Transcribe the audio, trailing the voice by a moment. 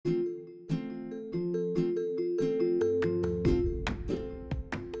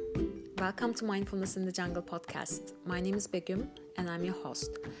Welcome to Mindfulness in the Jungle podcast. My name is Begum and I'm your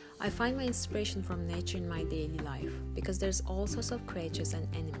host. I find my inspiration from nature in my daily life because there's all sorts of creatures and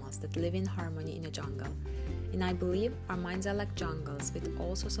animals that live in harmony in a jungle. And I believe our minds are like jungles with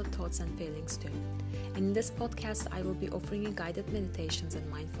all sorts of thoughts and feelings too. And in this podcast, I will be offering you guided meditations and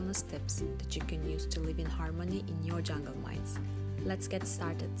mindfulness tips that you can use to live in harmony in your jungle minds. Let's get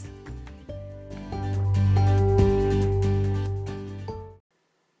started.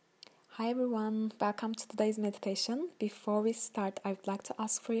 Hi everyone, welcome to today's meditation. Before we start, I would like to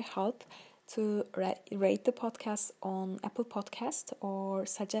ask for your help to rate the podcast on Apple Podcast or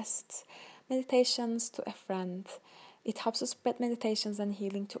suggest meditations to a friend. It helps us spread meditations and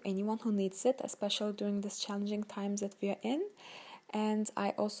healing to anyone who needs it, especially during these challenging times that we are in. And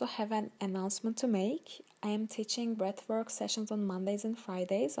I also have an announcement to make. I am teaching breathwork sessions on Mondays and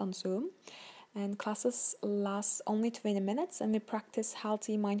Fridays on Zoom. And classes last only 20 minutes and we practice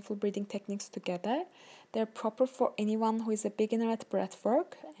healthy mindful breathing techniques together. They're proper for anyone who is a beginner at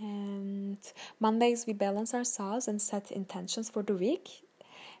breathwork. And Mondays we balance ourselves and set intentions for the week.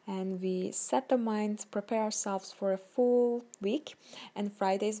 And we set the mind, prepare ourselves for a full week. And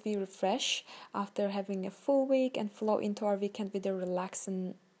Fridays we refresh after having a full week and flow into our weekend with a relaxed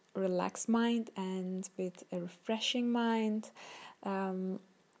mind and with a refreshing mind.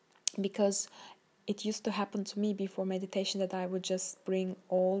 Because it used to happen to me before meditation that I would just bring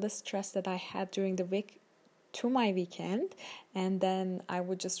all the stress that I had during the week to my weekend, and then I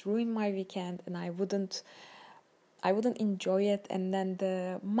would just ruin my weekend and I wouldn't enjoy it, and then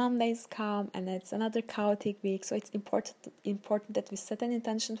the Mondays come and it's another chaotic week. So it's important that we set an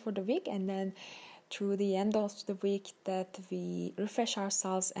intention for the week, and then through the end of the week that we refresh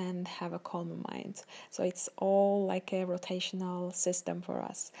ourselves and have a calmer mind. So it's all like a rotational system for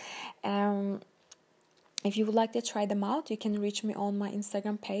us. If you would like to try them out, you can reach me on my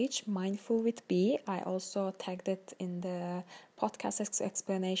Instagram page, Mindful with B. I also tagged it in the podcast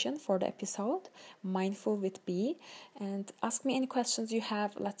explanation for the episode, Mindful with B. And ask me any questions you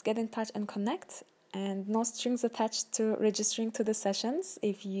have. Let's get in touch and connect. And no strings attached to registering to the sessions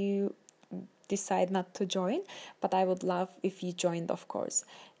if you decide not to join, but I would love if you joined, of course.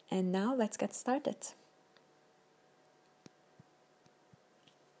 And now let's get started.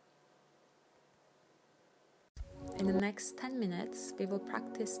 In the next 10 minutes, we will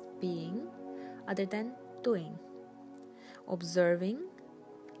practice being other than doing, observing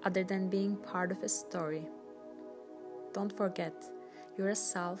other than being part of a story. Don't forget, you're a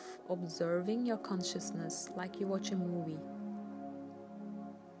self observing your consciousness like you watch a movie.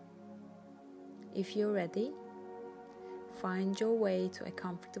 If you're ready, find your way to a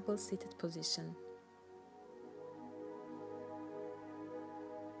comfortable seated position.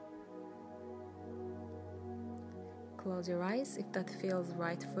 Close your eyes if that feels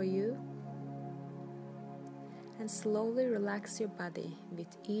right for you, and slowly relax your body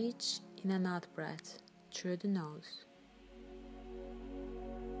with each in and out breath through the nose.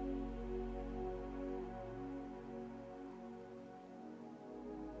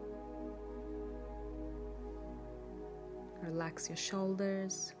 Relax your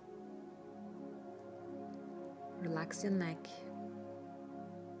shoulders, relax your neck,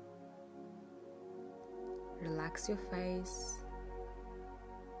 relax your face.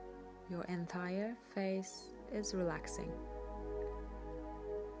 Your entire face is relaxing.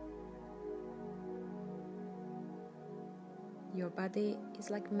 Your body is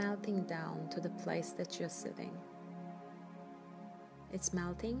like melting down to the place that you're sitting. It's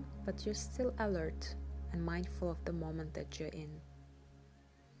melting, but you're still alert and mindful of the moment that you're in.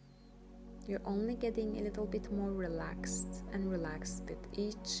 You're only getting a little bit more relaxed and relaxed with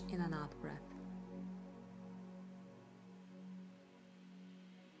each in and out breath.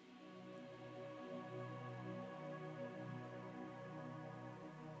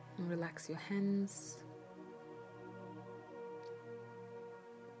 And relax your hands.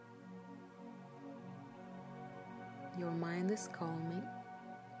 Your mind is calming.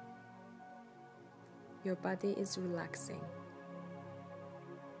 Your body is relaxing.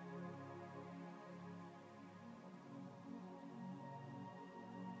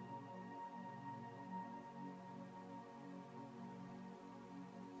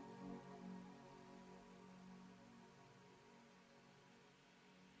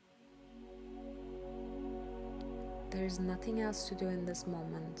 There is nothing else to do in this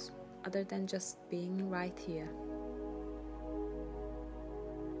moment other than just being right here.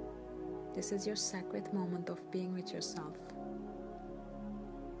 This is your sacred moment of being with yourself.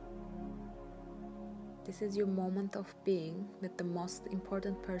 This is your moment of being with the most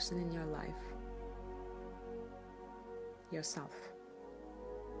important person in your life, yourself.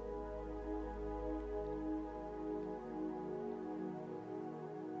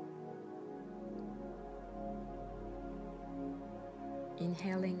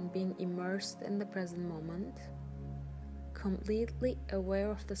 Inhaling, being immersed in the present moment, completely aware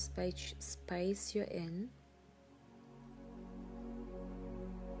of the space you're in.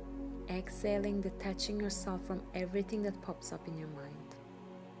 Exhaling, detaching yourself from everything that pops up in your mind.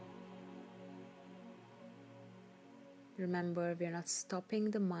 Remember, we are not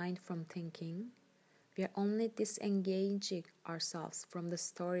stopping the mind from thinking. We are only disengaging ourselves from the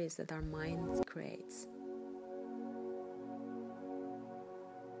stories that our mind creates.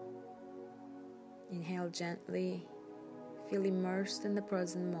 Inhale gently. Feel immersed in the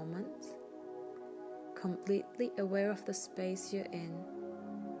present moment, completely aware of the space you're in.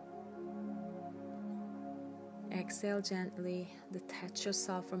 Exhale gently. Detach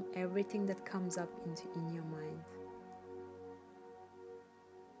yourself from everything that comes up in your mind.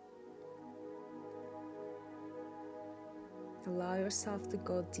 Allow yourself to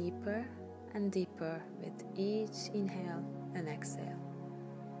go deeper and deeper with each inhale and exhale.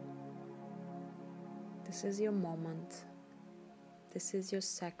 This is your moment. This is your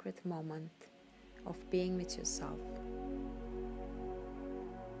sacred moment of being with yourself.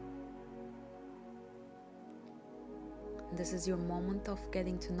 This is your moment of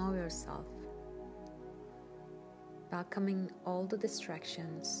getting to know yourself. Welcoming all the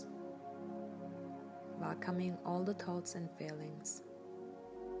distractions. Welcoming all the thoughts and feelings.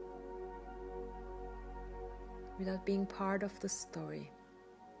 Without being part of the story.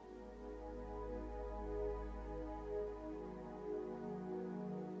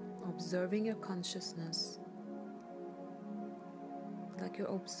 Observing your consciousness like you're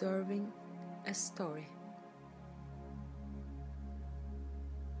observing a story.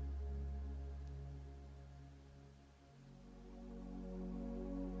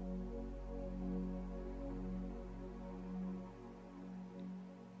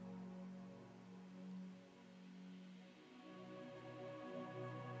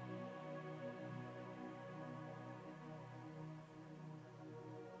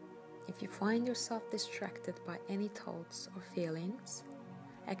 If you find yourself distracted by any thoughts or feelings,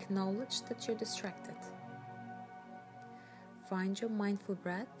 acknowledge that you're distracted. Find your mindful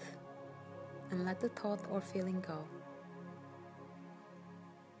breath and let the thought or feeling go.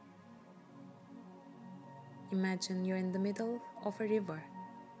 Imagine you're in the middle of a river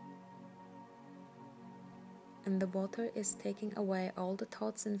and the water is taking away all the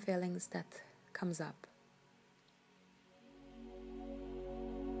thoughts and feelings that comes up.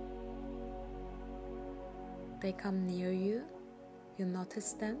 They come near you, you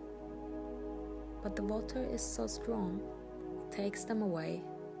notice them, but the water is so strong, it takes them away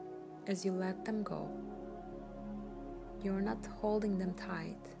as you let them go. You're not holding them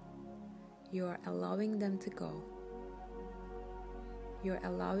tight, you are allowing them to go. You're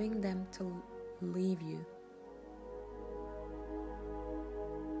allowing them to leave you.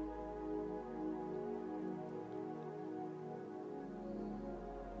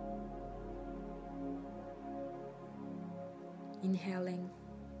 Inhaling,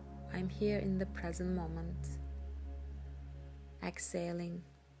 I'm here in the present moment. Exhaling,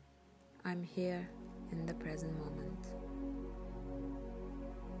 I'm here in the present moment.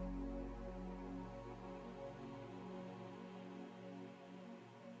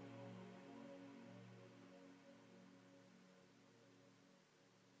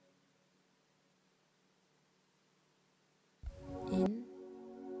 In,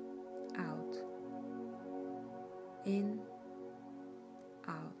 out. In,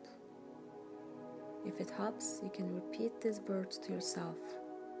 out. If it helps, you can repeat these words to yourself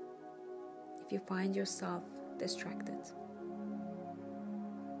if you find yourself distracted.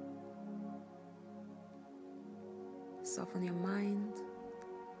 Soften your mind,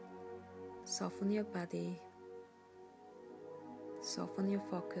 soften your body, soften your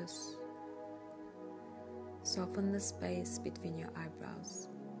focus, soften the space between your eyebrows.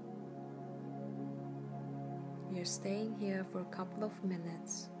 You're staying here for a couple of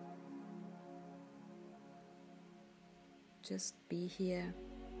minutes. Just be here.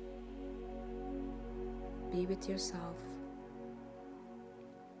 Be with yourself.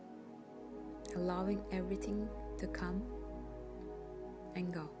 Allowing everything to come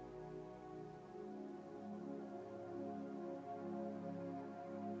and go.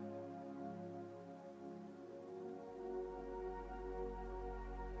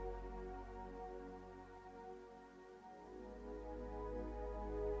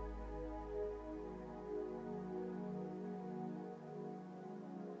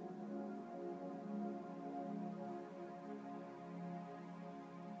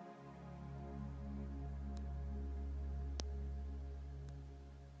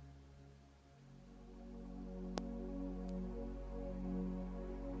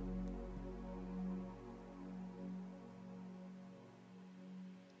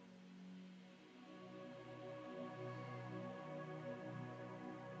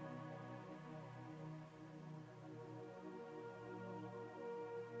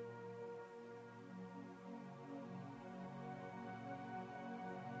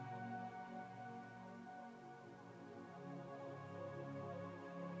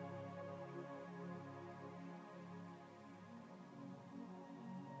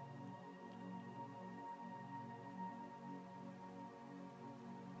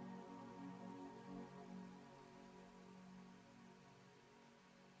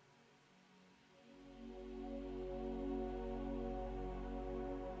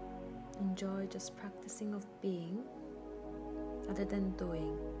 enjoy just practicing of being other than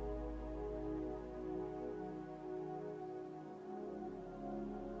doing.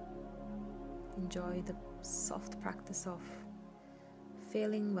 Enjoy the soft practice of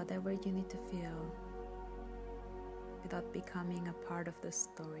feeling whatever you need to feel without becoming a part of the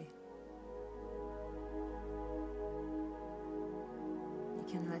story. You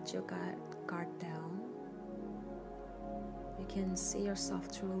can let your guard down. You can see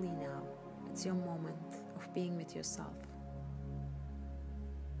yourself truly now. It's your moment of being with yourself.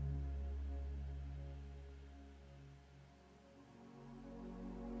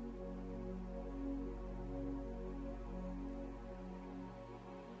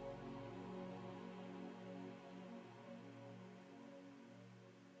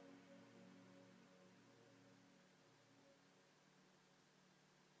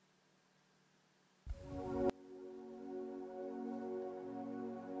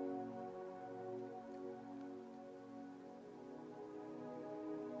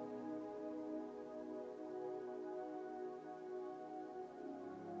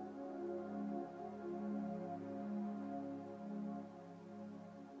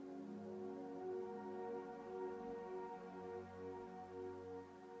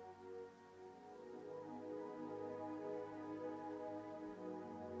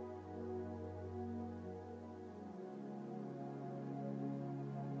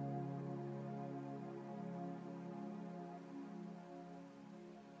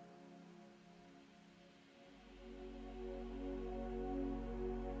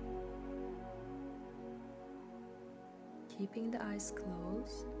 Keeping the eyes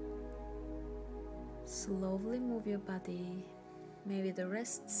closed, slowly move your body. Maybe the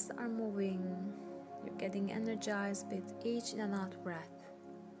wrists are moving. You're getting energized with each in and out breath.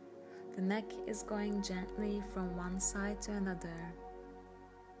 The neck is going gently from one side to another.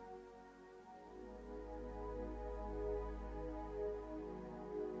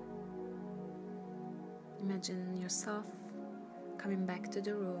 Imagine yourself coming back to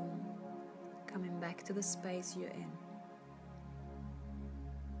the room, coming back to the space you're in.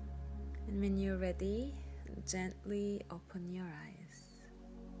 And when you're ready, gently open your eyes.